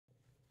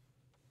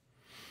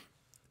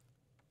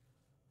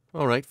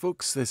All right,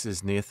 folks, this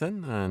is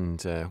Nathan,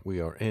 and we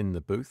are in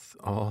the booth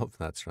of,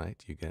 that's right,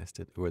 you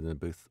guessed it, we're in the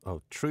booth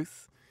of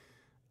truth.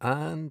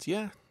 And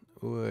yeah,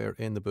 we're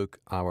in the book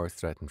Our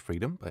Threatened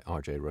Freedom by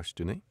R.J.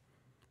 Rushdoony.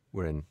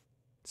 We're in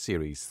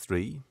Series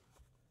 3,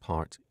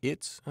 Part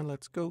 8, and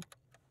let's go.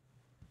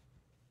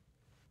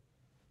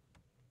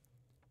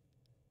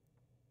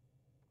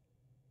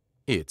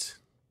 It.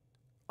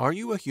 Are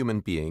you a human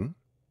being?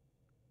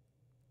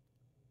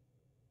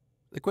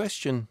 The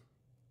question,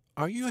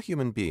 are you a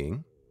human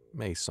being,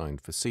 may sound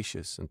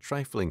facetious and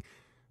trifling,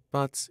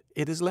 but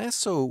it is less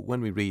so when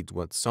we read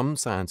what some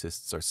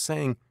scientists are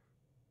saying.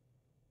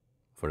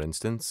 For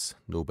instance,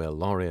 Nobel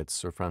laureate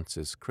Sir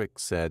Francis Crick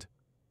said,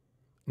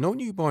 "No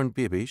newborn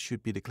baby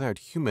should be declared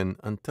human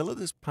until it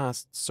has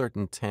passed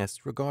certain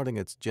tests regarding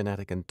its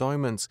genetic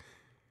endowments,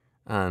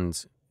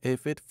 and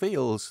if it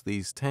fails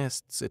these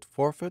tests, it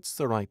forfeits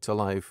the right to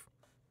life."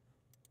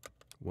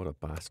 What a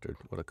bastard.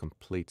 What a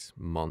complete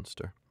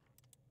monster.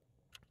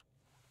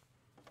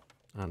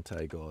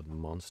 Anti-God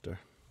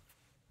monster.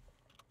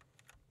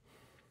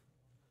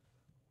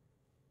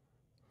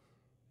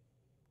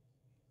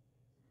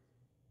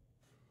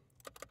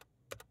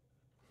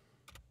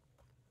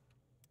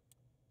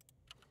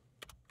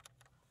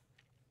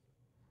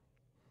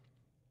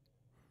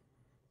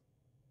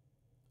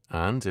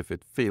 And if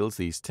it fails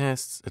these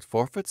tests, it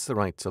forfeits the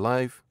right to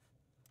live.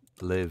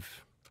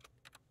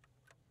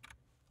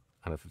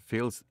 And if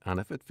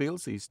it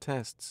fails these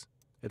tests,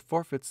 it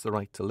forfeits the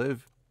right to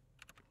live.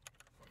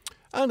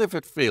 And if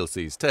it fails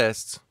these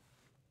tests,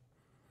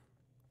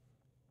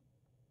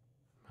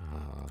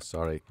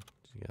 sorry,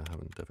 yeah,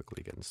 having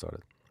difficulty getting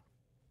started.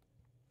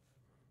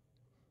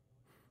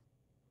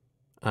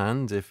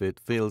 And if it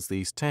fails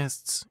these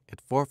tests, it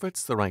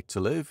forfeits the right to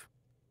live.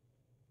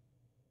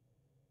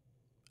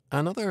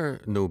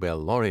 Another Nobel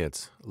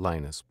laureate,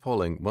 Linus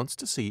Pauling, wants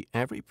to see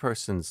every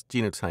person's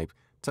genotype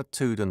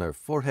tattooed on their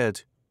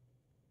forehead.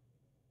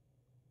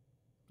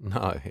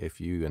 Now,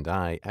 if you and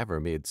I ever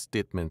made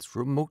statements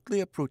remotely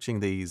approaching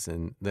these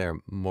in their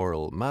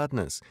moral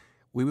madness,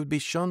 we would be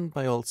shunned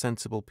by all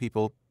sensible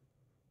people.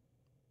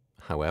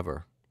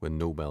 However, when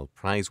Nobel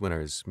Prize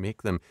winners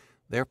make them,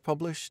 they are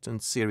published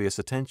and serious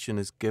attention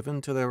is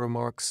given to their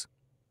remarks.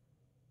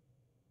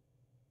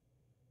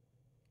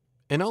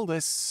 In all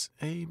this,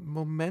 a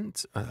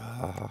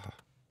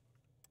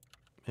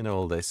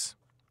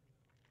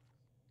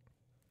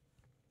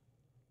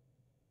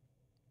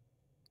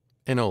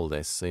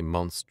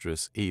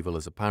monstrous evil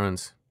is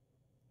apparent.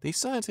 These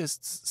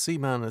scientists see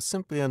man as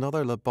simply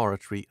another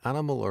laboratory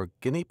animal or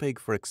guinea pig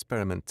for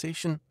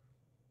experimentation.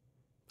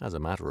 As a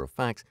matter of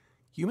fact,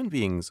 human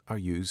beings are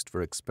used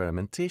for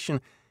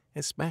experimentation,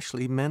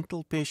 especially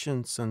mental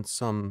patients and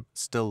some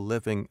still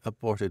living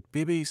aborted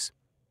babies.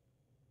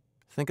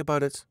 Think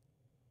about it.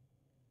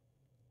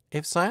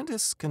 If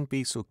scientists can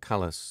be so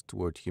callous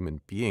toward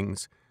human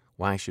beings,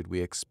 why should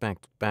we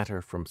expect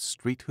better from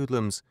street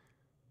hoodlums,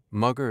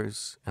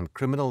 muggers, and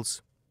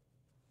criminals?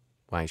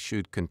 Why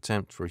should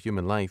contempt for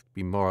human life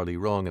be morally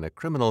wrong in a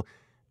criminal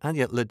and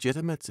yet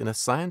legitimate in a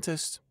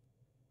scientist?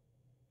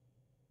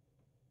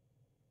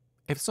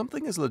 If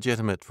something is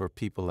legitimate for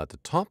people at the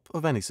top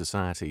of any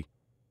society,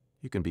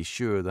 you can be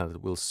sure that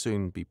it will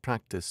soon be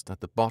practiced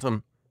at the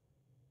bottom.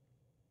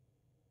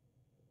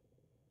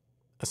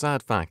 A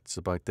sad fact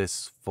about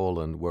this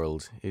fallen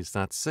world is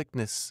that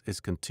sickness is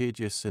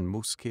contagious in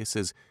most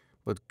cases,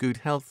 but good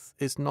health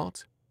is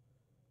not.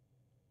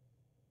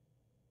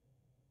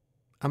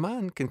 A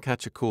man can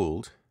catch a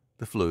cold,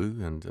 the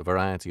flu, and a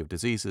variety of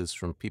diseases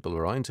from people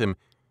around him,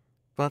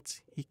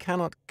 but he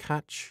cannot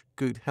catch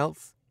good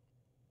health.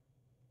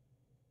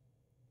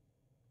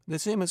 The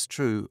same is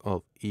true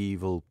of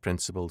evil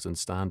principles and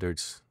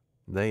standards.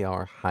 They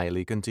are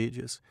highly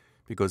contagious,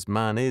 because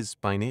man is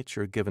by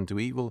nature given to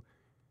evil,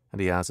 and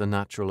he has a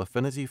natural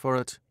affinity for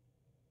it.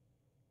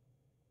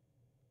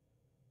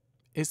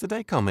 Is the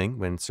day coming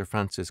when Sir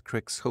Francis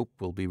Crick's hope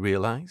will be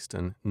realised,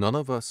 and none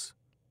of us...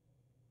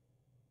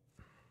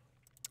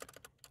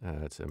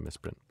 it's a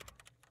misprint.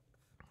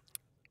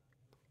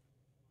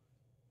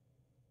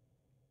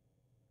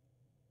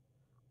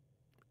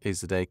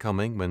 Is the day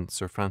coming when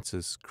Sir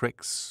Francis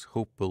Crick's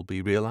hope will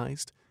be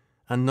realised,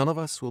 and none of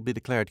us will be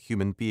declared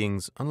human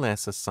beings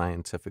unless a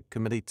scientific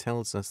committee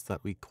tells us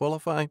that we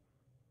qualify?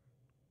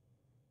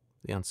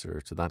 The answer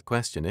to that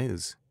question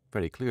is,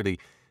 very clearly,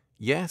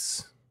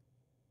 yes.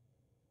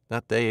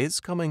 That day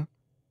is coming,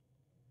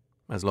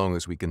 as long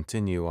as we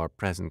continue our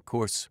present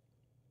course.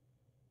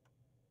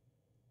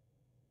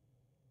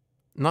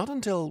 Not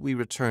until we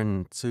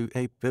return to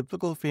a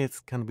biblical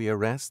faith can we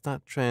arrest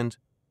that trend.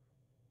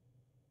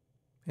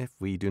 If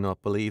we do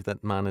not believe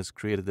that man is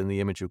created in the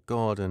image of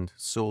God and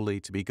solely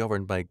to be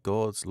governed by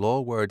God's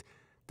law word,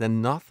 then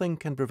nothing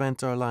can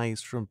prevent our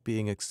lives from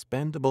being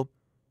expendable.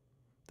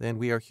 Then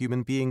we are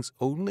human beings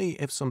only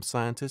if some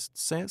scientist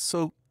says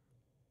so.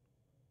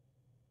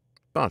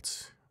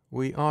 But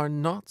we are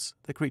not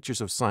the creatures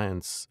of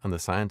science and the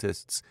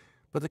scientists,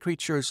 but the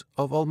creatures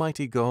of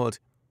Almighty God.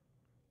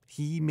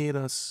 He made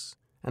us,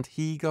 and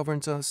He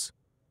governs us.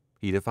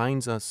 He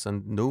defines us,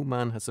 and no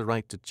man has the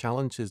right to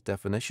challenge his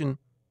definition.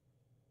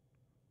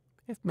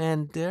 If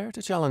men dare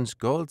to challenge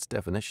God's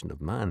definition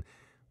of man,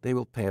 they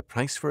will pay a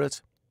price for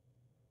it.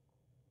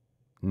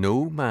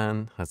 No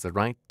man has the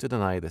right to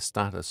deny the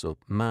status of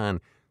man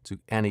to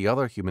any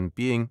other human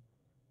being.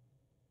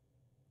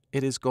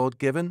 It is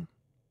God-given.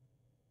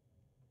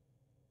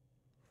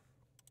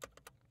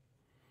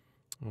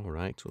 All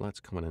right, well, that's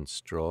coming in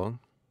strong.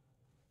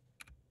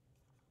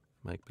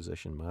 Mic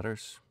position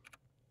matters.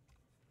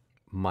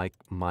 Mic.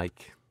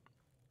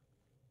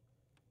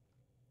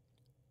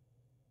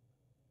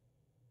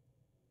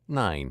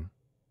 9.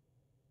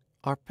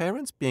 Are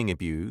parents being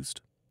abused?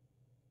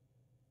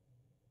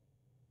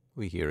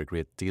 We hear a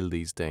great deal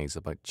these days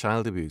about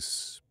child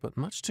abuse, but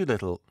much too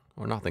little,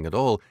 or nothing at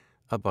all,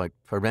 about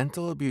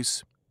parental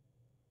abuse.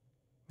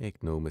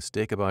 Make no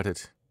mistake about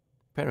it,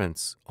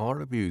 parents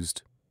are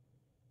abused.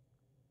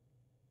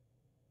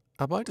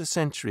 About a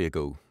century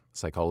ago,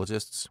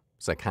 psychologists,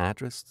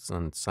 psychiatrists,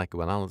 and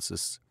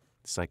psychoanalysts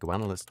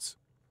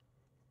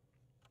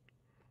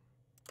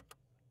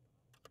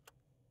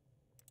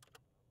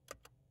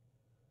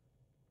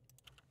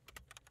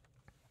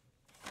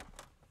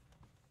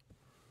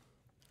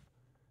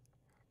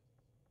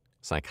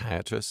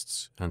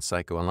and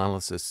psychoanalysts,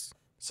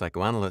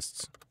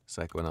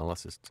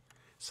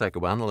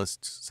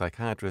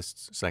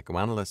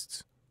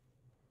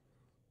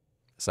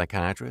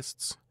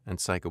 psychiatrists and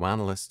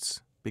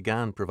psychoanalysts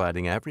began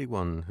providing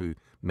everyone who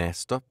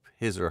messed up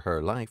his or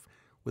her life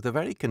with a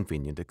very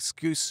convenient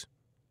excuse.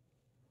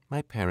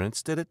 My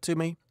parents did it to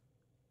me.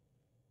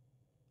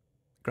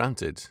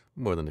 Granted,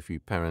 more than a few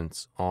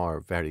parents are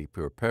very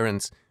poor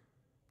parents,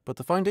 but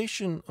the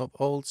foundation of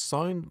all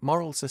sound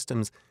moral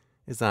systems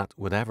is that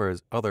whatever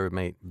others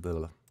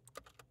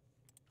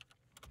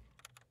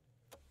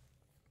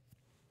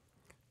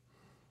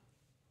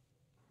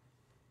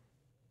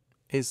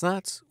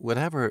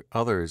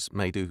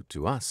may do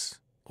to us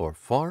or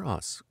for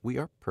us, we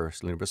are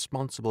personally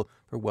responsible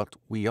for what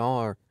we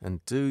are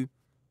and do.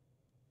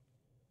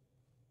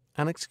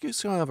 An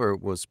excuse, however,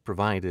 was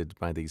provided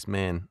by these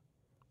men.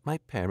 My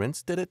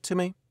parents did it to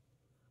me.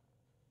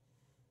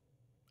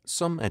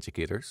 Some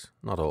educators,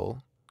 not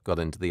all, got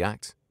into the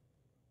act.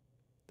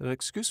 Their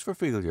excuse for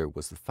failure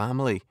was the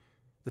family,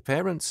 the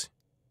parents.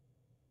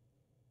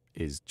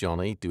 Is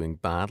Johnny doing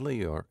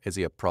badly, or is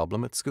he a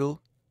problem at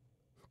school?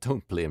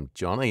 Don't blame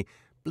Johnny,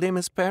 blame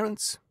his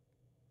parents.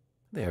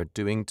 They are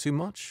doing too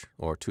much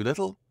or too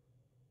little.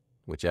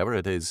 Whichever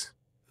it is,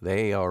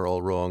 they are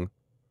all wrong.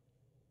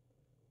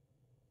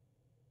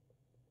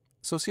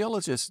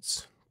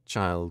 Sociologists,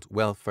 child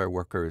welfare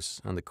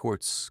workers, and the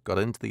courts got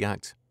into the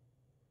act.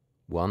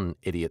 One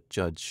idiot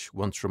judge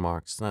once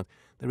remarked that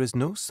there is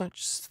no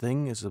such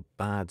thing as a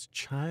bad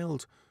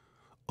child,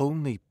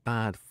 only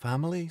bad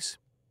families.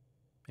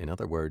 In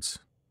other words,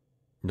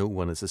 no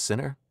one is a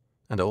sinner,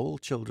 and all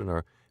children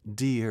are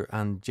dear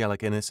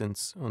angelic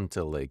innocents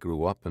until they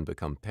grow up and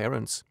become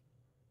parents.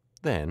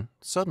 Then,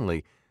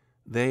 suddenly,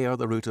 they are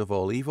the root of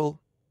all evil.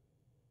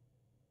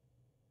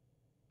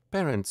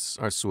 Parents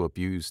are so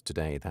abused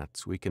today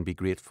that we can be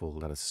grateful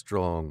that a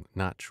strong,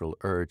 natural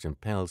urge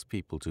impels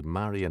people to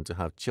marry and to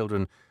have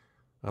children.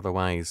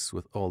 Otherwise,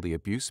 with all the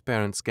abuse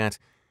parents get,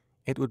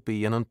 it would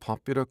be an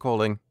unpopular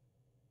calling.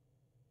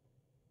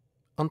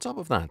 On top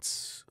of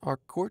that, our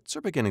courts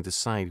are beginning to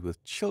side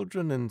with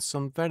children in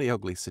some very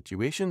ugly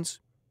situations.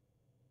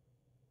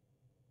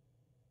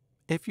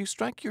 If you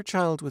strike your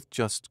child with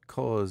just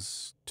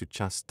cause to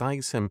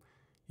chastise him,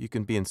 you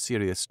can be in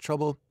serious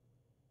trouble.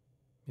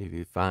 If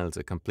he files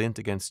a complaint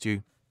against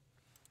you,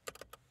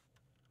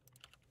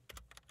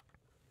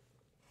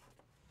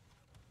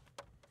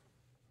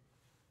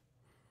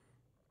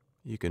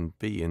 you can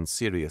be in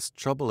serious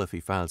trouble if he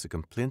files a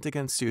complaint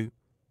against you.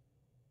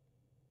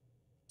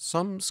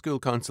 Some school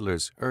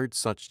counsellors urge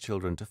such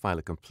children to file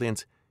a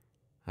complaint.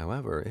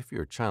 However, if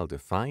your child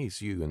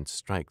defies you and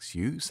strikes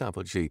you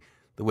savagely,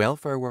 the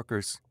welfare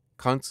workers,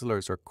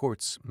 counsellors or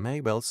courts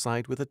may well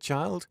side with the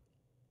child.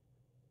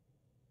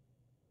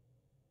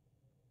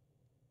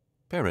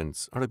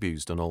 Parents are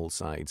abused on all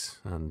sides,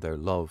 and their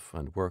love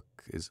and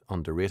work is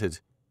underrated.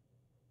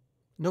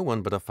 No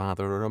one but a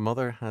father or a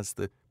mother has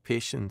the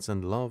patience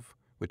and love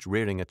which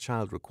rearing a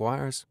child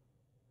requires.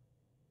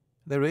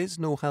 There is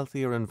no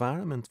healthier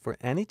environment for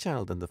any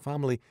child than the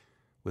family,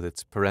 with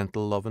its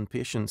parental love and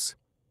patience.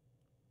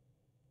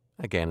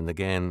 Again and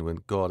again,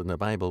 when God in the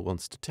Bible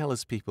wants to tell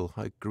his people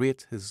how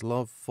great his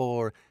love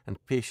for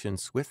and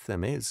patience with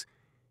them is,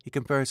 he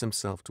compares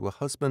himself to a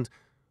husband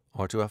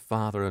or to a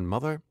father and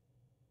mother.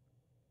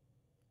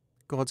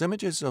 God's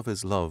images of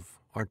his love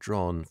are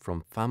drawn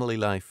from family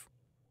life.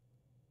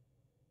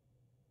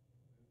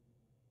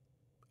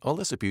 All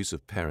this abuse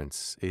of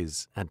parents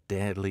is a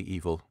deadly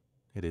evil.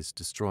 It is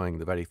destroying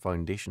the very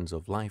foundations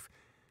of life,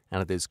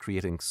 and it is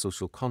creating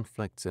social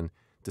conflicts and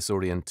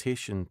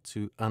disorientation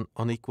to an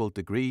unequal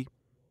degree.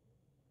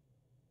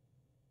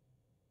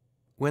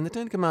 When the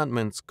Ten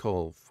Commandments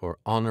call for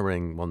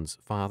honouring one's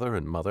father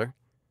and mother,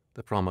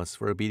 the promise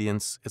for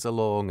obedience is a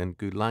long and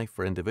good life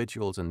for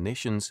individuals and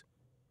nations.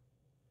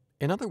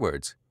 In other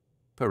words,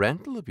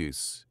 parental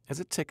abuse is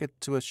a ticket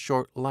to a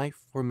short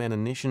life for men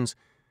and nations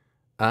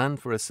and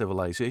for a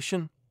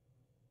civilization.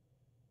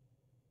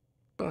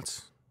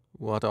 But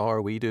what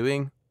are we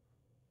doing?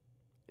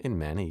 In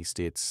many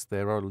states,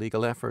 there are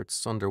legal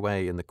efforts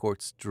underway in the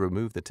courts to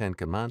remove the Ten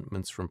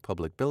Commandments from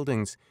public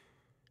buildings,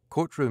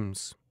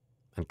 courtrooms,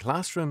 and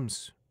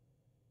classrooms.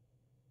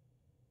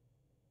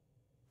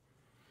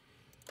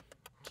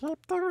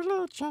 Keep the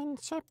religion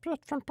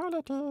separate from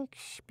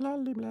politics, blah,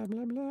 blah, blah,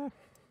 blah, blah.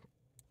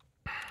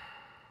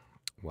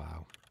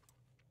 Wow.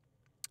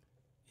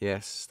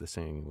 Yes, the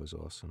singing was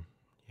awesome.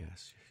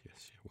 Yes,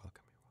 you're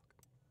welcome.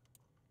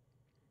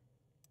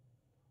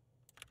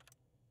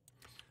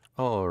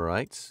 All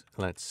right,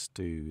 let's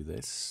do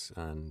this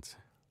and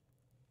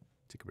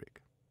take a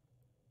break.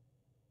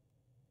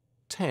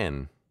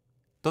 10.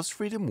 Does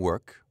freedom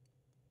work?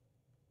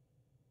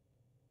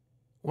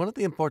 One of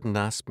the important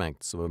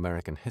aspects of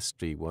American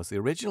history was the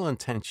original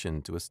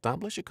intention to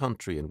establish a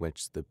country in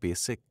which the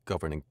basic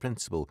governing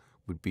principle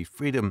would be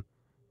freedom.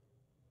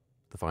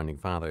 The Founding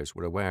Fathers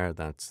were aware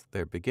that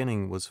their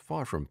beginning was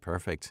far from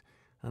perfect,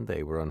 and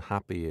they were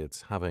unhappy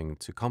at having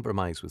to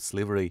compromise with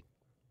slavery.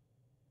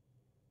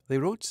 They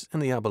wrote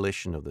in the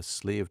abolition of the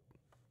slave...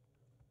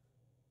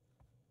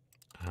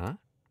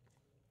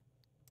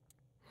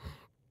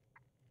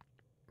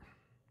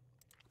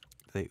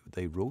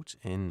 They wrote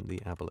in the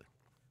abolition...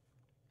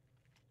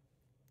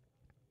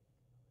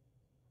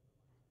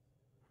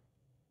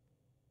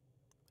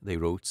 They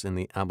wrote in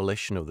the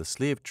abolition of the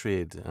slave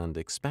trade and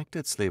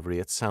expected slavery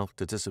itself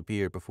to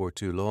disappear before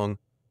too long.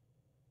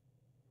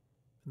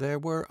 There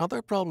were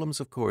other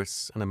problems, of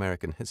course, and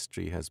American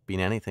history has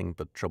been anything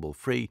but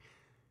trouble-free.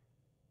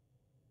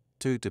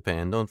 To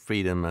depend on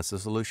freedom as a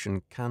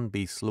solution can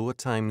be slow at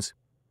times.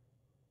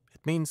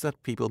 It means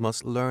that people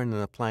must learn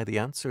and apply the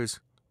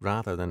answers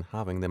rather than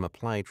having them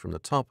applied from the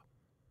top.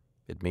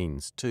 It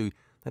means, too,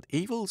 that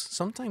evils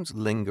sometimes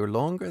linger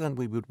longer than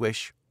we would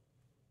wish.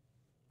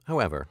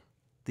 However,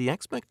 the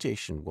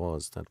expectation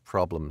was that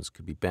problems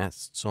could be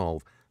best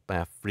solved by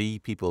a free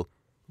people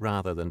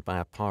rather than by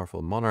a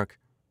powerful monarch,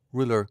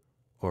 ruler,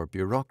 or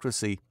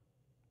bureaucracy.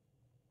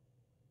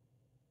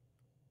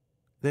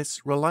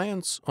 This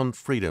reliance on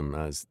freedom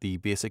as the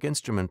basic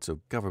instrument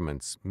of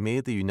governments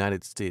made the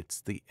United States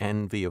the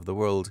envy of the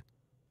world.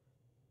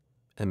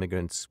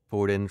 Immigrants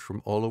poured in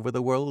from all over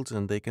the world,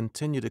 and they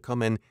continue to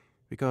come in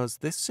because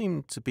this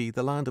seemed to be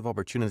the land of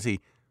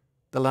opportunity,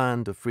 the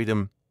land of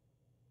freedom.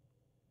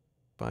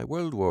 By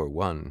World War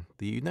I,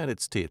 the United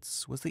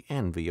States was the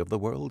envy of the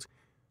world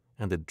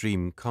and the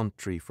dream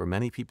country for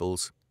many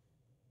peoples.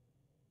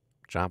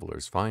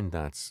 Travellers found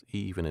that,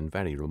 even in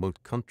very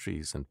remote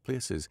countries and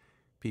places,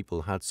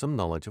 people had some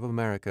knowledge of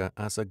America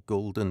as a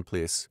golden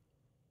place.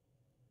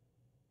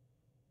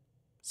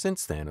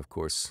 Since then, of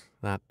course,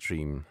 that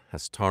dream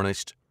has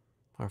tarnished.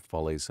 Our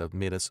follies have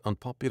made us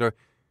unpopular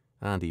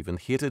and even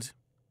hated.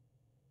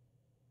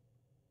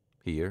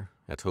 Here,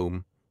 at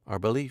home, our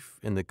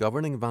belief in the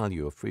governing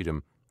value of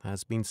freedom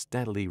has been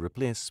steadily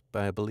replaced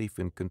by a belief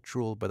in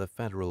control by the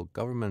federal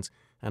government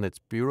and its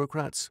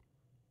bureaucrats.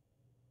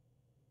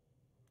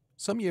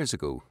 Some years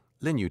ago,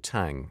 Lin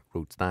Yutang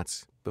wrote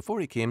that,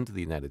 before he came to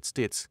the United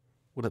States,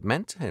 what it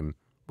meant to him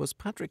was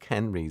Patrick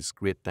Henry's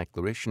great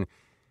declaration,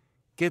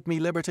 "Give me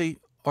liberty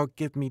or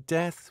give me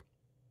death."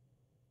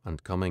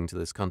 And coming to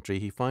this country,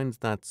 he found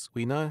that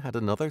we now had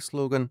another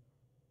slogan,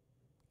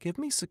 "Give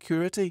me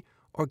security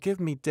or give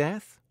me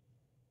death."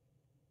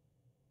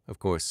 Of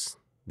course,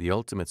 the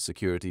ultimate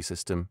security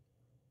system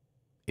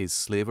is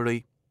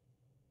slavery.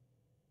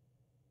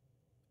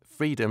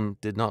 Freedom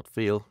did not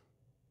fail.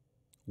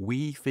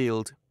 We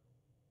failed.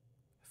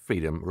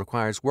 Freedom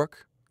requires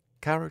work,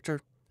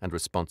 character, and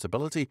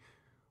responsibility,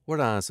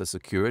 whereas a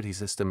security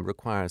system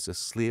requires a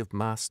slave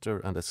master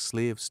and a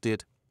slave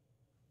state.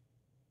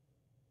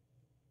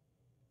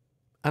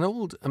 An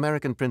old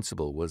American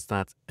principle was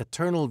that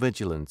eternal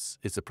vigilance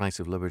is the price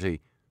of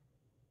liberty.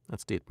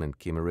 That statement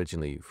came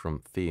originally from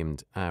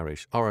famed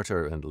Irish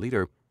orator and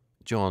leader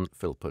John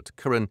Philpot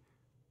Curran,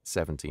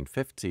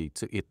 1750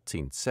 to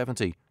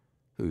 1870,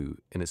 who,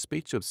 in a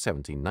speech of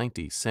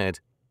 1790,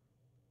 said,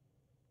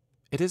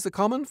 "It is the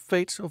common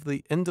fate of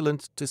the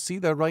indolent to see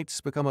their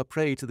rights become a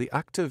prey to the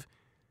active.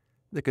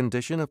 The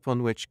condition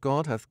upon which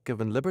God hath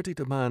given liberty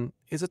to man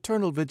is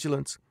eternal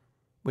vigilance,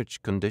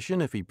 which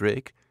condition, if he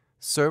break,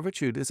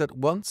 servitude is at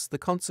once the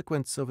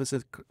consequence of his...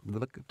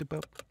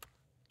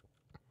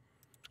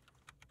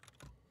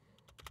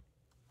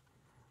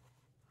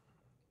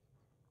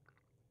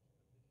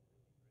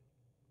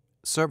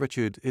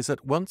 Servitude is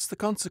at once the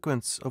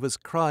consequence of his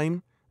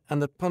crime and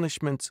the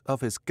punishment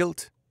of his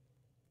guilt."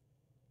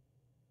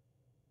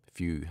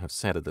 Few have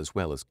said it as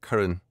well as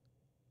Curran.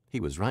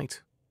 He was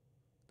right.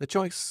 The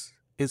choice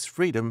is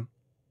freedom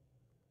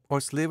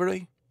or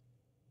slavery.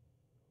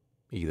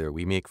 Either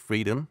we make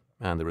freedom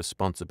and the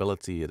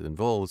responsibility it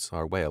involves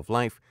our way of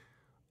life,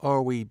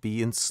 or we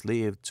be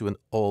enslaved to an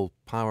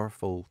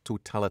all-powerful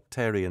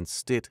totalitarian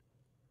state.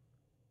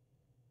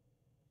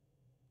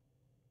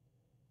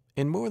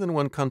 In more than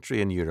one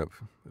country in Europe,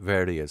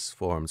 various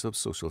forms of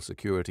social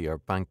security are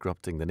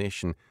bankrupting the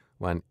nation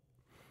when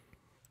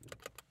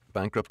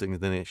bankrupting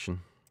the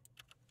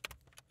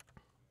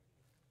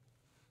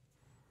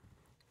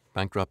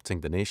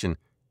nation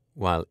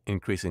while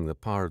increasing the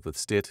power of the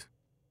state.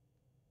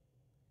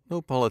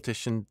 No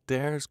politician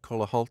dares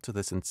call a halt to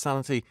this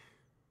insanity,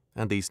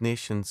 and these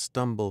nations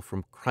stumble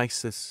from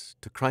crisis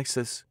to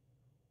crisis.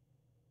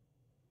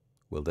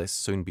 Will this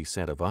soon be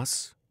said of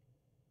us?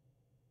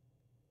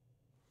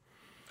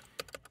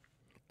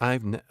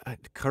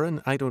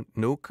 Curran, I don't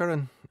know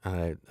Curran.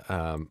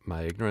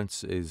 My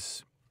ignorance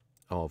is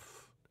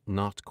of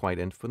not quite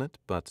infinite,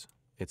 but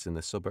it's in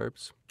the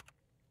suburbs.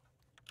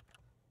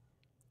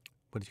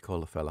 What do you call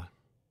the fella?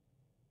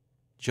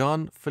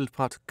 John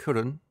Philpott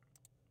Curran.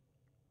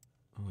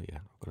 Oh yeah,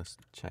 I'm going to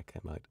check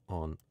him out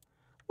on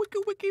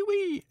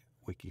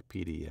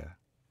Wikipedia.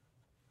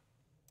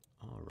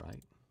 All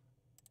right.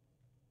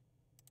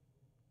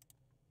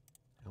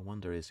 I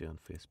wonder, is he on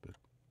Facebook?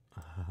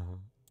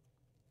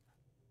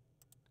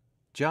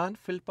 John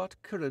Philpott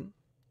Curran.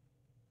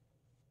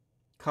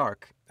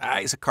 Cork.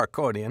 He's a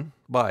Corkonian.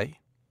 Why?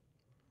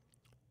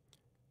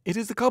 It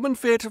is the common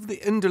fate of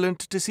the indolent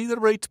to see the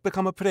right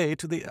become a prey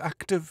to the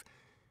active,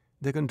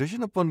 the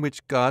condition upon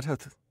which God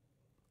hath.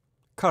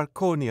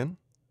 Corkonian.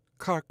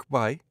 Cork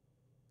by.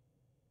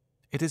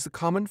 It is the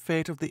common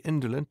fate of the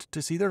indolent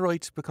to see the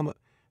rights become a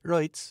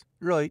rights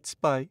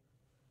by.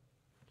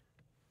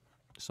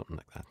 Something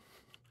like that.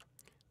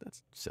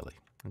 That's silly.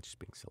 I'm just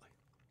being silly.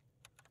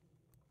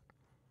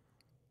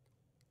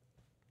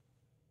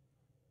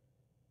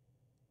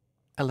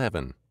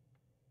 (11)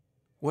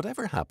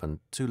 Whatever happened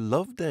to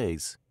love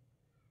days?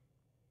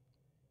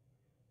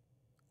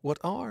 What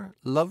are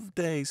love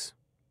days?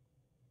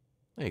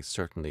 They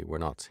certainly were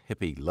not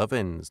hippie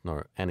love-ins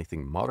nor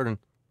anything modern.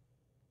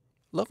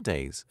 Love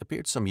days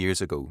appeared some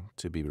years ago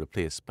to be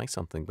replaced by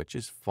something which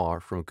is far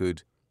from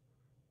good.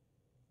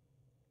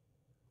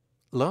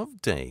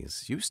 Love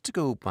days used to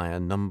go by a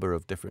number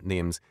of different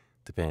names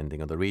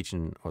depending on the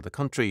region or the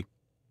country.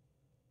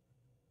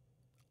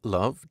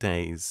 Love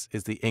days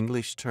is the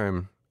English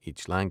term.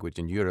 Each language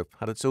in Europe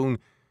had its own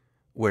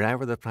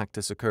wherever the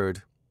practice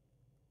occurred.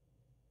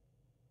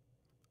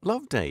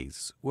 Love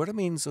days were a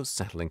means of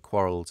settling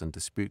quarrels and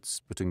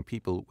disputes between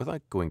people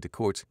without going to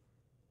court.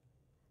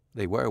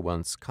 They were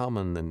once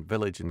common in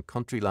village and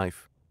country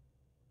life.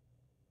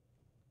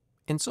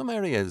 In some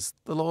areas,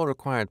 the law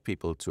required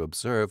people to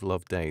observe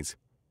love days.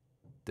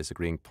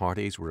 Disagreeing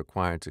parties were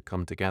required to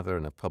come together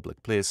in a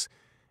public place,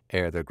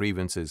 air their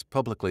grievances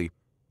publicly,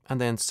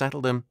 and then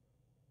settle them,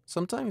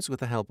 sometimes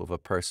with the help of a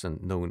person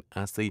known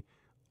as the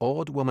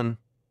odd woman,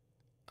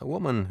 a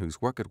woman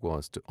whose work it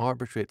was to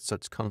arbitrate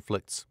such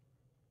conflicts.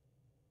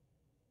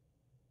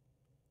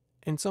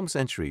 In some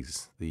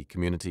centuries, the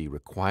community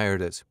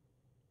required it.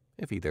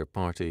 If either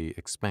party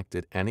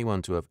expected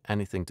anyone to have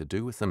anything to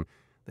do with them,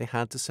 they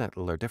had to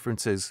settle their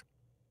differences.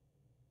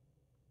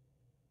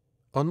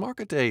 On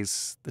market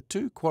days, the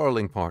two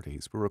quarrelling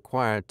parties were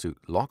required to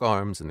lock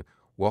arms and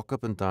walk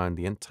up and down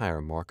the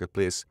entire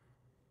marketplace,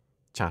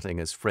 chatting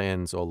as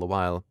friends all the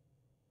while.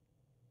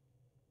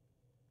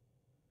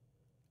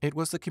 It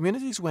was the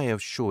community's way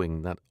of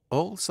showing that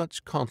all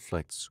such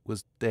conflicts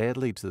was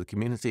deadly to the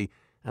community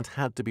and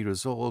had to be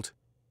resolved.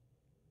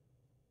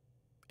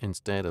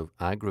 Instead of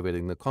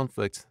aggravating the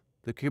conflict,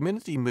 the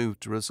community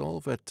moved to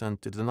resolve it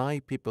and to deny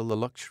people the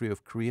luxury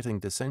of creating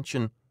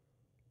dissension.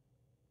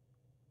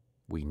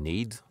 We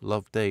need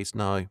love days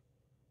now.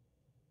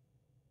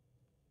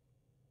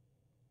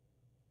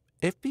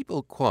 If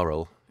people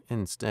quarrel,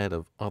 instead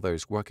of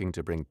others working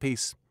to bring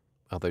peace,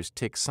 others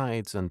take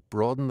sides and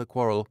broaden the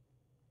quarrel.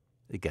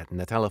 They get on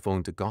the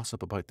telephone to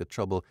gossip about the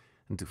trouble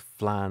and to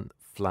flan the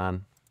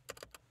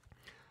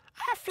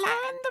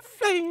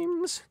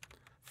flames,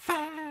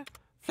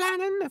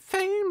 flanning the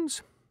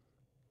flames.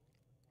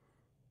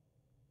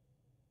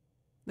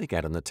 They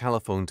get on the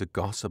telephone to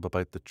gossip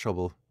about the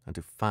trouble and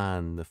to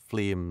fan the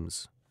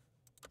flames.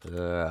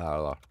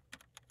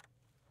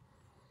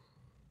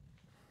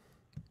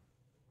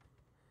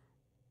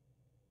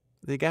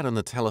 They get on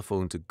the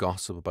telephone to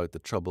gossip about the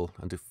trouble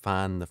and to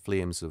fan the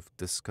flames of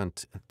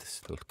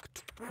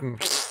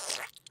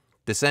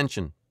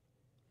dissension.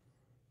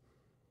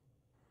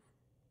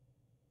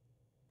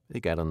 They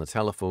get on the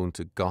telephone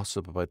to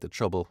gossip about the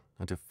trouble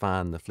and to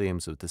fan the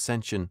flames of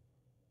dissension.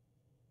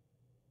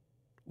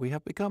 We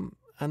have become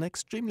an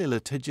extremely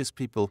litigious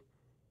people,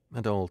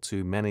 and all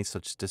too many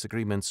such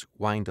disagreements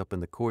wind up in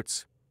the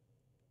courts.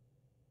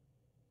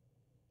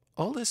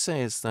 All this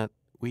says that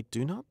we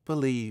do not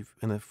believe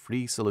in a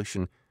free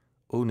solution,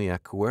 only a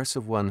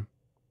coercive one.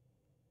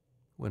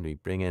 When we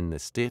bring in the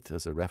state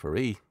as a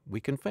referee, we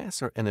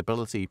confess our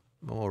inability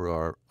or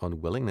our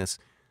unwillingness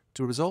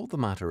to resolve the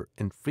matter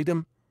in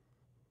freedom.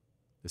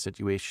 The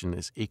situation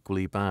is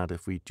equally bad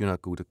if we do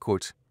not go to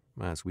court,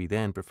 as we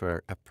then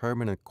prefer a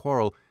permanent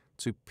quarrel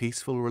to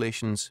peaceful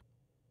relations.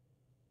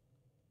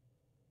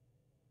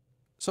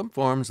 Some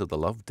forms of the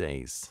love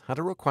days had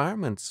a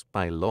requirement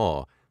by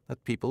law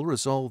that people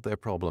resolve their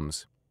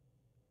problems.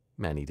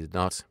 Many did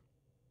not.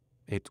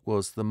 It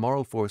was the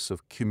moral force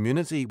of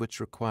community which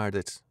required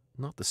it,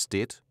 not the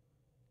state.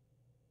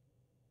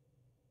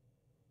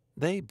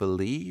 They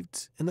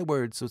believed in the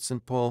words of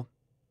St. Paul,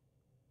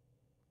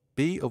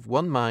 "Be of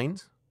one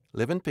mind,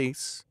 live in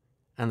peace,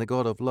 and the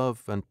God of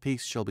love and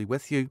peace shall be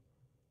with you."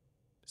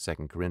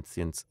 2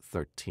 Corinthians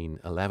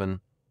 13:11.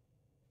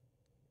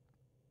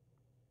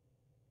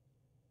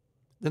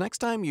 The next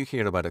time you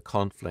hear about a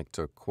conflict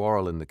or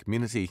quarrel in the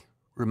community,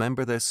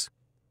 remember this.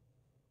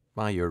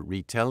 By your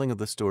retelling of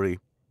the story,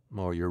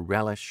 or your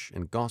relish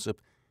in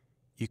gossip,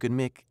 you can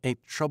make a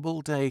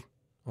trouble day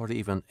or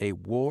even a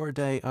war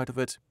day out of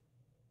it.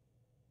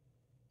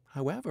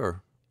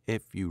 However,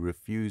 if you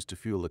refuse to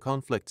fuel the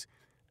conflict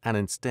and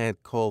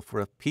instead call for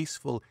a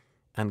peaceful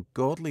and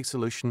godly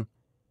solution,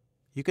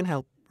 you can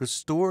help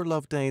restore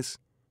love days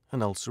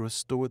and also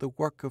restore the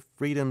work of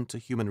freedom to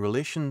human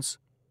relations.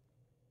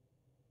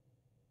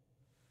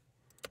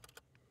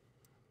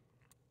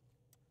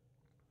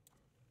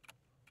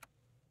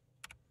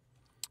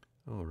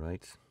 All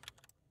right.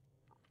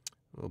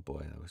 Oh boy,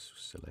 that was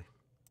silly.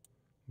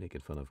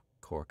 Making fun of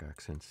Cork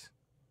accents.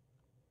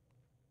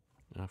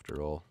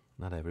 After all,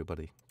 not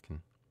everybody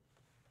can.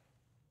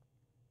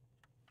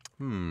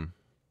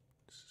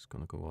 This is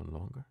going to go on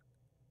longer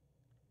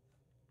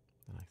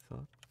than I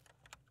thought.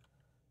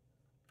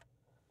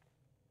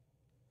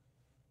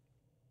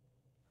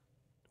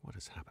 What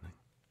is happening?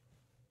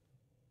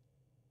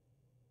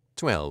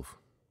 12.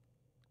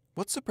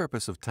 What's the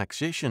purpose of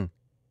taxation?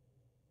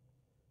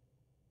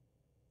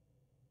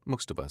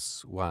 Most of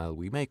us, while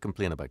we may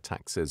complain about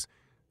taxes,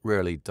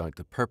 rarely doubt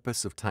the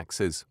purpose of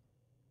taxes.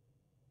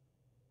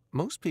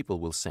 Most people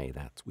will say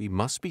that we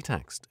must be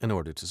taxed in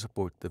order to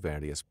support the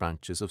various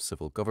branches of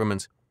civil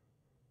government.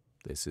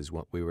 This is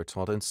what we were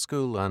taught in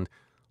school, and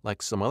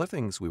like some other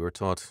things we were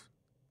taught,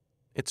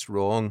 it's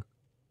wrong.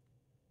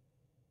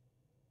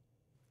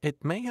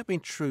 It may have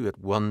been true at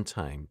one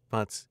time,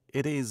 but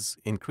it is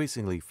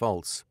increasingly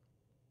false.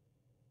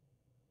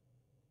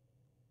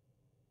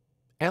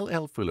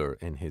 L. Fuller,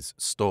 in his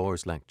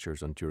Storrs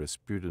Lectures on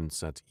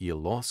Jurisprudence at Yale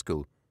Law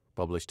School,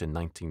 published in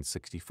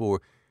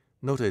 1964,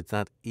 noted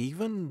that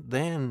even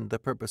then the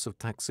purpose of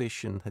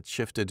taxation had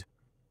shifted.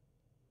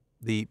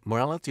 The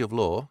morality of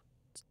law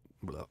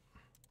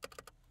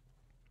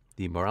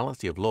The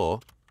morality of law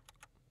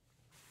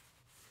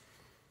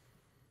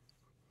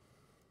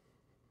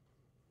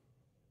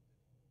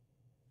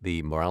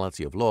The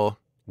morality of law,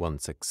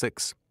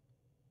 166.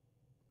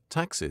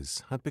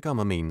 Taxes had become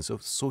a means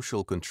of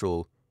social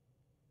control.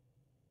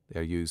 They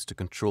are used to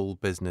control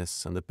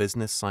business and the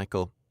business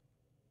cycle.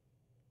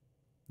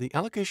 The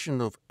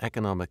allocation of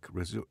economic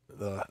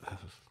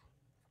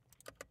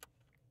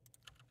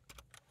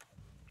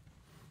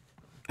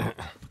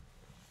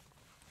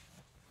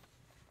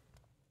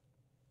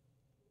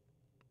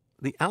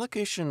The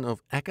allocation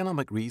of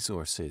economic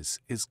resources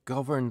is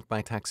governed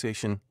by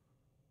taxation.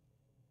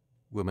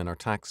 Women are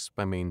taxed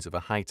by means of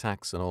a high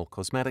tax on all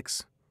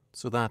cosmetics,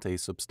 so that a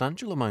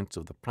substantial amount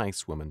of the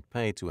price women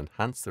pay to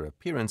enhance their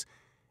appearance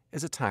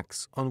is a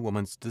tax on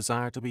women's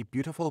desire to be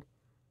beautiful.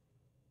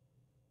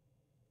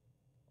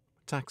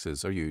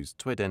 Taxes are used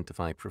to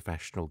identify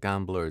professional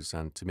gamblers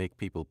and to make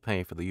people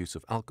pay for the use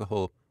of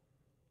alcohol.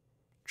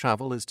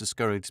 Travel is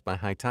discouraged by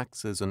high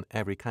taxes on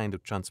every kind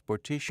of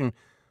transportation,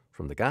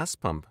 from the gas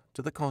pump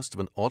to the cost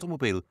of an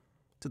automobile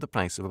to the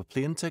price of a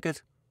plane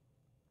ticket.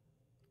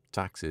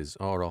 Taxes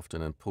are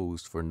often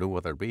imposed for no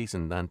other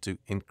reason than to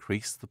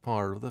increase the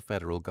power of the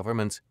federal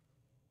government.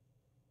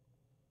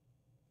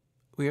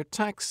 We are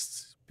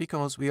taxed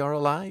because we are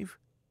alive.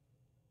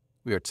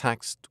 We are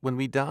taxed when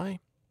we die.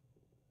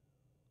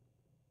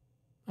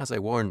 As I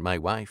warned my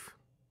wife,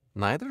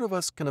 neither of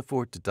us can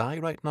afford to die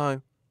right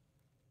now.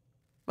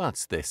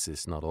 But this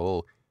is not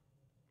all.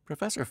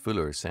 Professor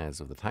Fuller says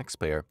of the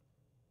taxpayer,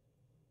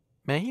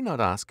 may he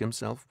not ask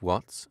himself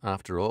what,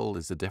 after all,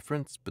 is the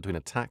difference between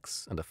a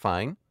tax and a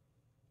fine?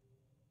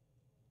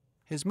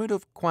 His mood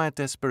of quiet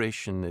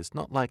desperation is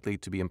not likely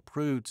to be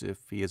improved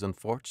if he is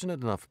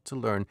unfortunate enough to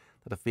learn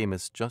that a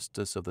famous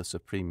justice of the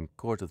Supreme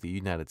Court of the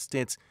United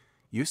States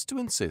used to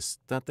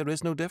insist that there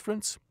is no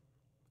difference.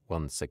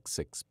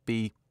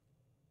 166b.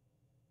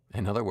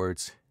 In other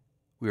words,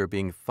 we are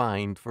being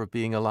fined for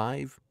being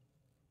alive.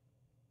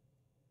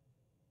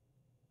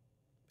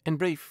 In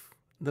brief,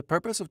 the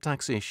purpose of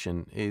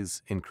taxation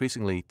is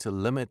increasingly to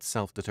limit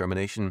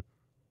self-determination.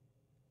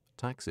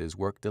 Taxes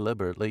work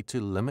deliberately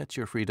to limit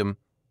your freedom.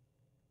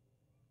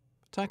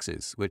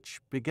 Taxes,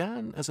 which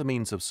began as a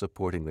means of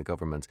supporting the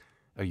government,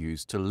 are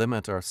used to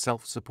limit our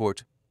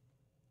self-support.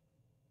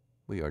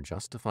 We are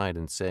justified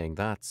in saying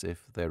that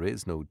if there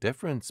is no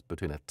difference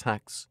between a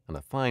tax and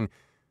a fine,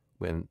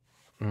 when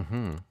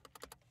no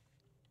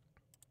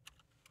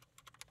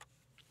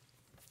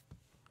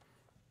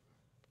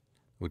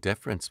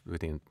difference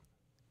between,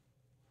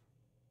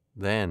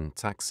 then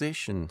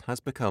taxation has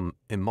become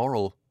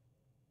immoral.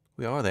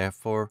 We are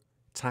therefore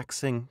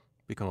taxing,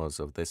 because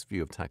of this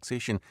view of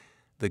taxation,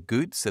 the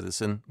good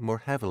citizen more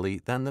heavily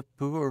than the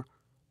poor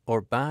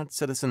or bad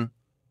citizen.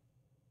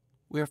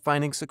 we are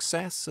finding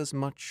success as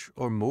much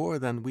or more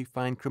than we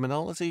find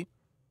criminality.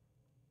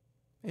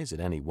 Is it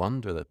any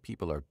wonder that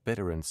people are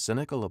bitter and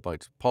cynical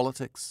about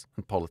politics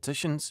and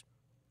politicians?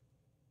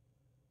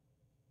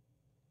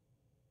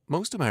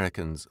 Most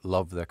Americans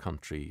love their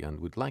country and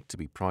would like to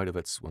be proud of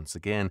it once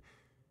again,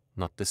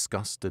 not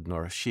disgusted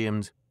nor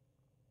ashamed.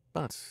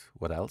 But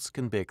what else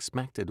can be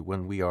expected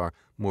when we are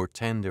more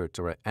tender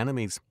to our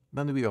enemies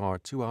than we are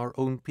to our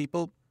own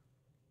people?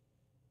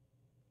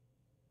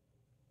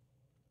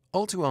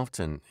 All too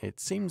often,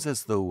 it seems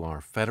as though our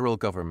federal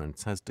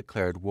government has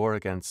declared war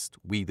against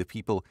we the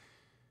people,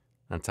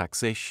 and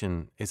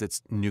taxation is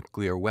its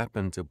nuclear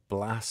weapon to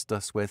blast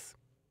us with.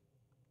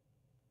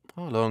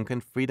 How long can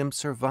freedom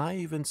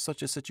survive in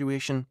such a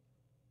situation?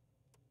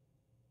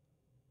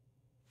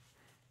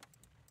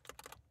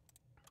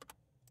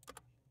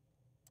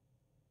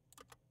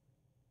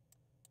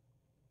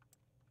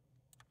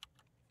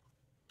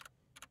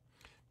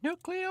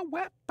 Nuclear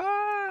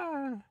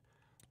weapon!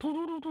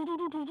 Nuclear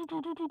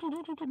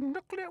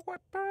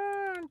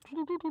weapon!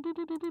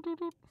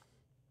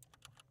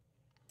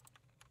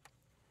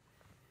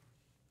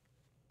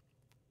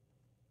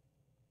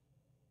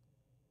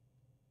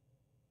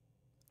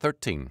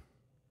 13.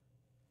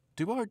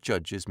 Do our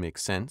judges make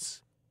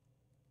sense?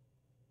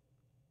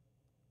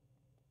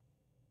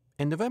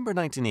 In November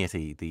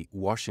 1980, the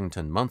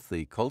Washington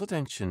Monthly called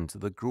attention to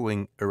the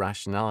growing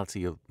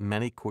irrationality of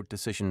many court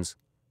decisions.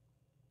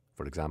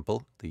 For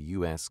example, the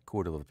U.S.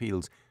 Court of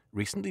Appeals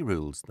recently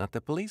ruled that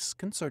the police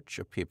can search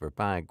a paper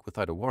bag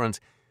without a warrant,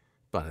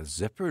 but a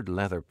zippered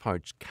leather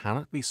pouch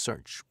cannot be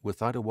searched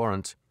without a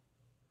warrant.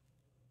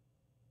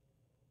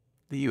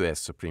 The U.S.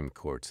 Supreme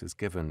Court has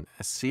given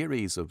a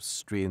series of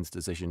strange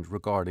decisions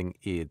regarding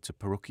aid to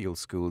parochial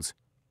schools.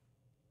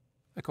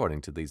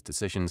 According to these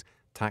decisions,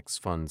 tax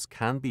funds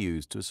can be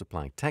used to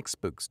supply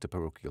textbooks to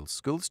parochial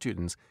school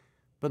students,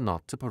 but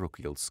not to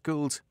parochial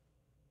schools.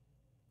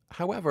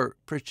 However,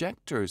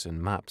 projectors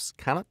and maps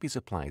cannot be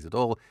supplied at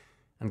all,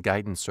 and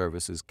guidance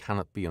services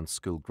cannot be on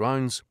school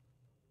grounds.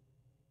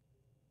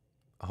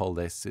 All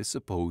this is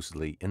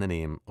supposedly in the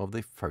name of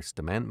the First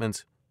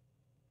Amendment.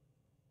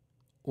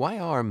 Why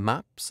are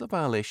maps a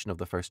violation of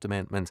the First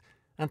Amendment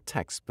and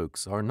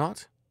textbooks are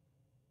not?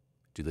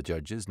 Do the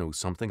judges know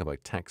something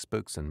about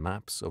textbooks and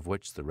maps of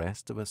which the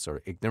rest of us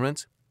are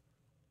ignorant?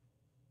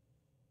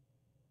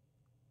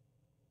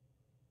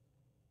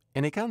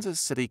 In a Kansas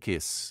City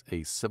case,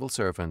 a civil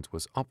servant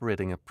was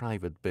operating a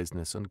private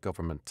business on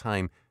government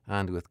time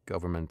and with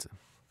government...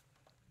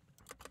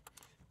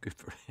 Good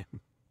for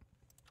him.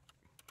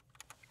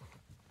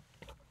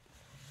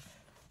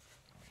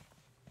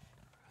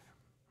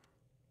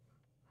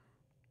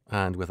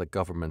 And with a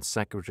government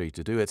secretary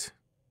to do it.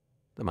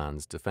 The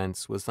man's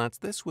defence was that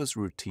this was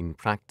routine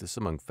practice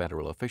among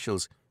federal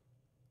officials.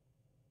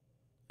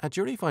 A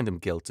jury found him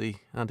guilty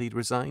and he'd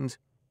resigned.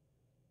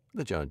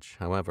 The judge,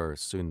 however,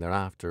 soon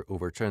thereafter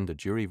overturned the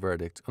jury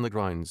verdict on the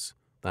grounds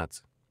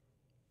that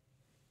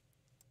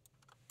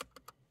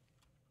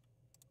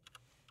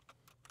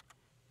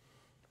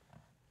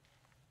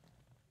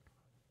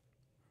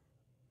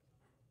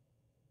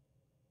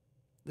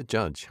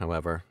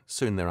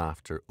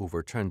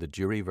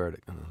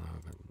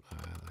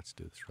let's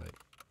do this right.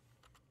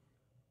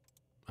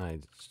 I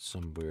had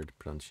some weird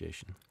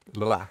pronunciation.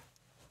 Blah.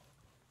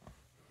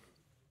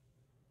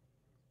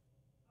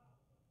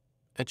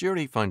 A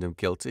jury found him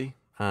guilty,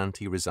 and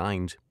he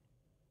resigned.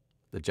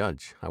 The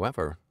judge,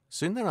 however,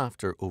 soon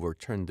thereafter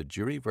overturned the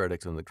jury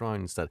verdict on the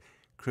grounds that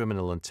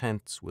criminal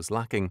intent was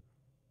lacking.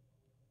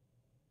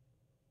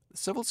 The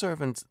civil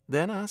servant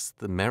then asked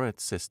the Merit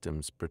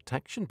Systems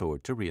Protection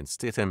Board to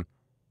reinstate him.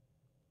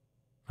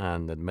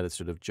 An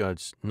administrative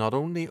judge not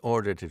only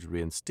ordered his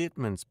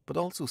reinstatement, but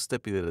also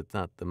stipulated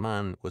that the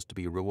man was to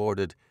be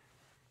rewarded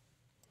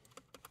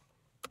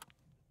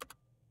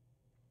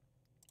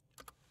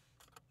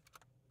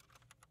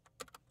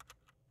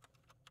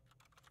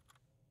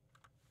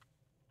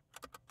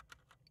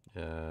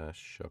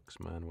shucks,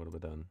 man, what have I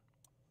done?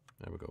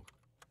 There we go.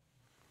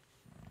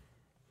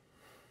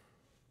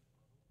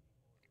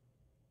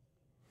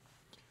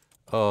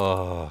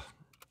 Oh,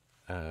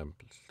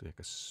 like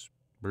a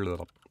split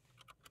up.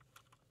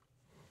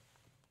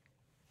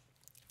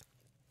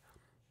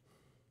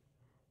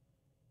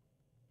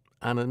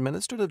 An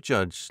administrative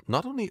judge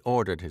not only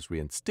ordered his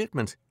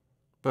reinstatement,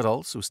 but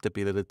also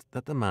stipulated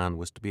that the man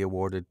was to be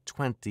awarded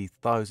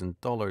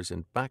 $20,000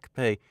 in back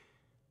pay.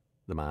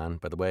 The man,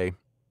 by the way,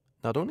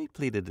 not only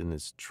pleaded in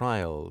his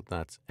trial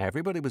that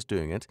everybody was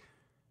doing it,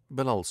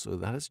 but also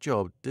that his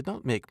job did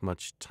not make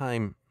much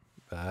time.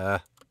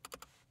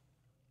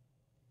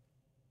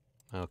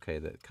 Okay,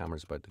 the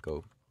camera's about to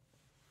go.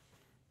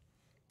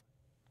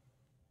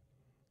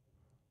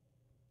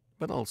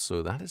 But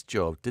also that his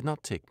job did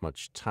not take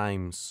much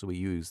time, so he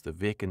used the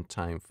vacant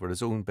time for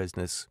his own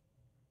business.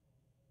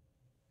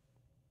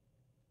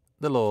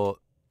 The law...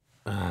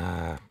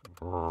 why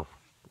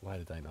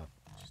did I not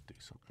just do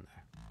something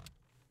there?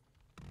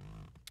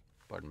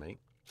 Pardon me.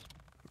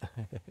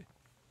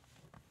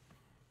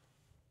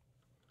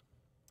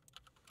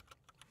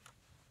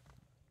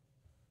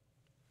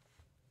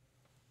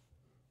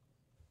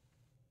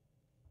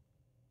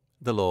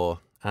 The law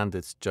and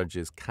its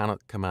judges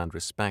cannot command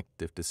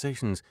respect if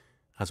decisions,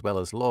 as well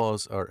as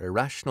laws, are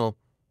irrational,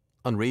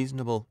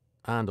 unreasonable,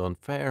 and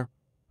unfair.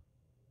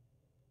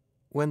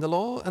 When the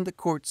law and the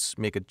courts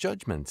make a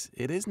judgment,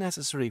 it is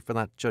necessary for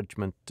that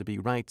judgment to be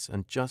right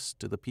and just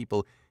to the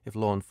people if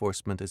law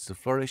enforcement is to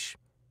flourish.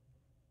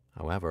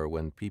 However,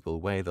 when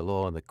people weigh the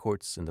law and the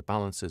courts in the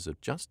balances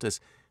of justice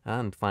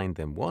and find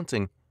them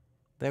wanting,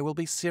 there will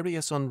be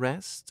serious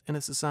unrest in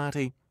a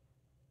society.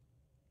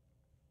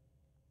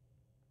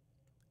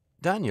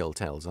 Daniel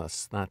tells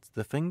us that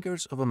the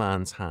fingers of a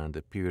man's hand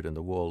appeared on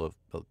the wall of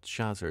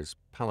Belshazzar's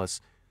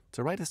palace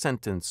to write a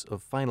sentence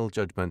of final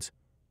judgment.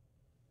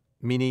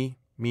 Mene,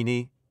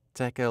 mene,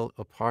 tekel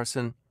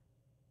upharsin,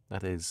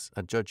 that is,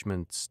 a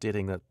judgment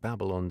stating that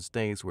Babylon's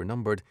days were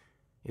numbered.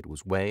 It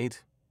was weighed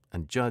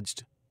and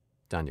judged.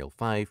 Daniel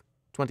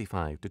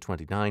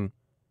 5:25-29.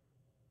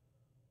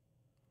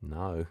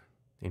 Now,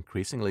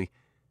 increasingly,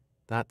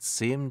 that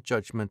same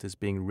judgment is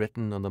being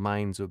written on the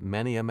minds of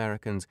many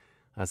Americans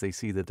as they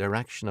see the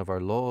direction of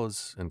our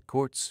laws and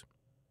courts.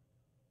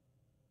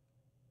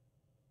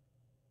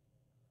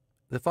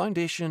 The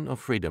foundation of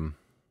freedom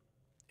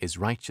is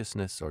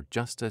righteousness or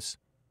justice.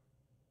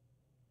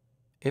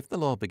 If the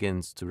law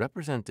begins to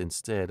represent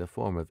instead a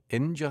form of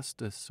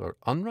injustice or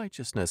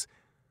unrighteousness,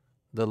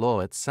 the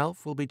law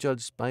itself will be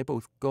judged by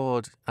both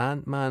God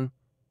and man.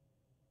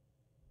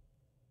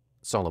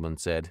 Solomon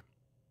said,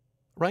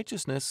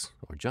 "Righteousness,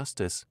 or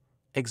justice,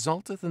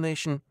 exalteth a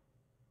nation,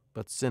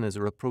 but sin is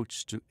a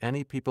reproach to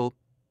any people."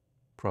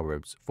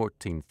 Proverbs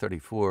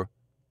 14:34.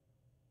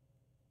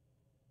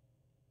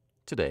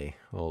 Today,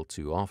 all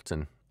too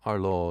often, our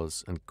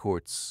laws and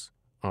courts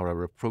are a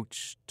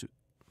reproach to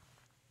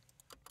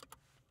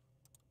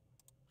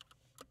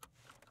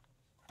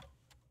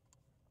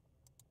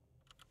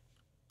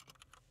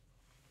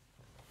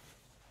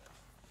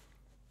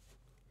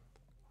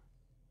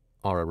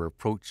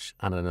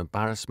and an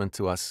embarrassment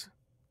to us.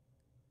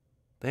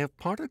 They have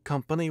parted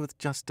company with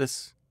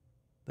justice.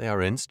 They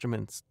are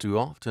instruments too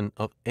often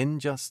of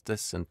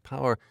injustice and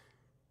power,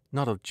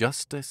 not of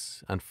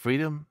justice and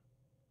freedom.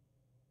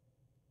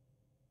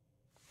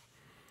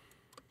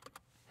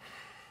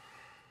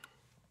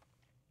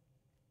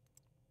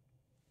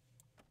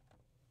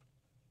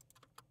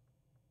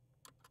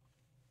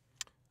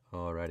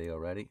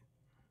 Alrighty.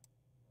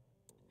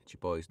 It's your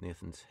boy's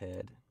Nathan's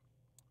head.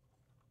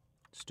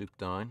 Stoop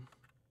down.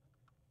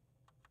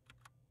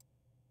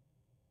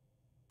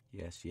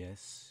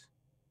 Yes.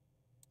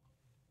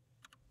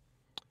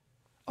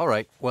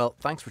 Alright, well,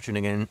 thanks for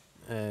tuning in.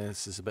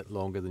 This is a bit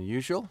longer than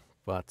usual,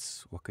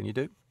 but what can you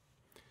do?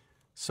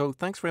 So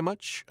thanks very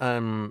much.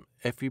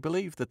 If you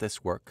believe that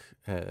this work,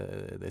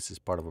 this is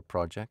part of a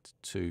project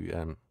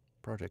to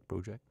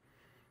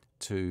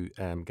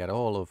get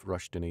all of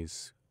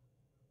Rushdoony's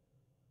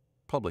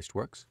published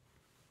works,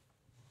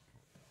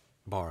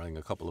 borrowing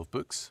a couple of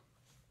books,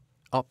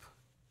 up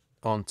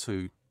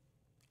onto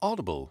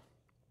Audible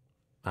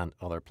and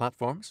other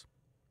platforms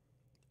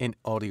in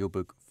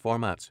audiobook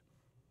format.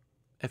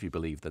 If you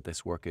believe that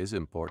this work is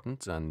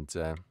important and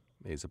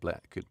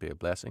could be a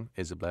blessing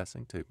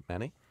to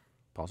many,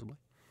 possibly,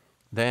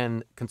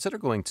 then consider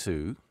going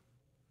to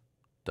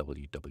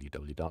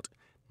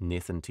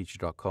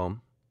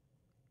www.nathanteacher.com.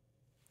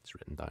 It's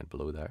written down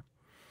below there.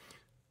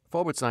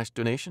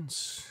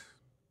 /donations.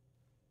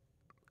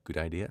 Good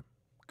idea.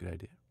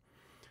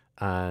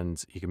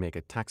 And you can make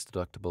a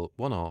tax-deductible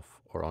one-off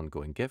or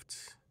ongoing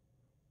gift,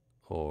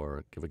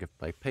 or give a gift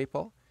by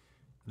PayPal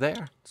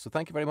there. So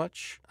thank you very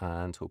much,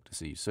 and hope to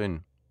see you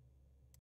soon.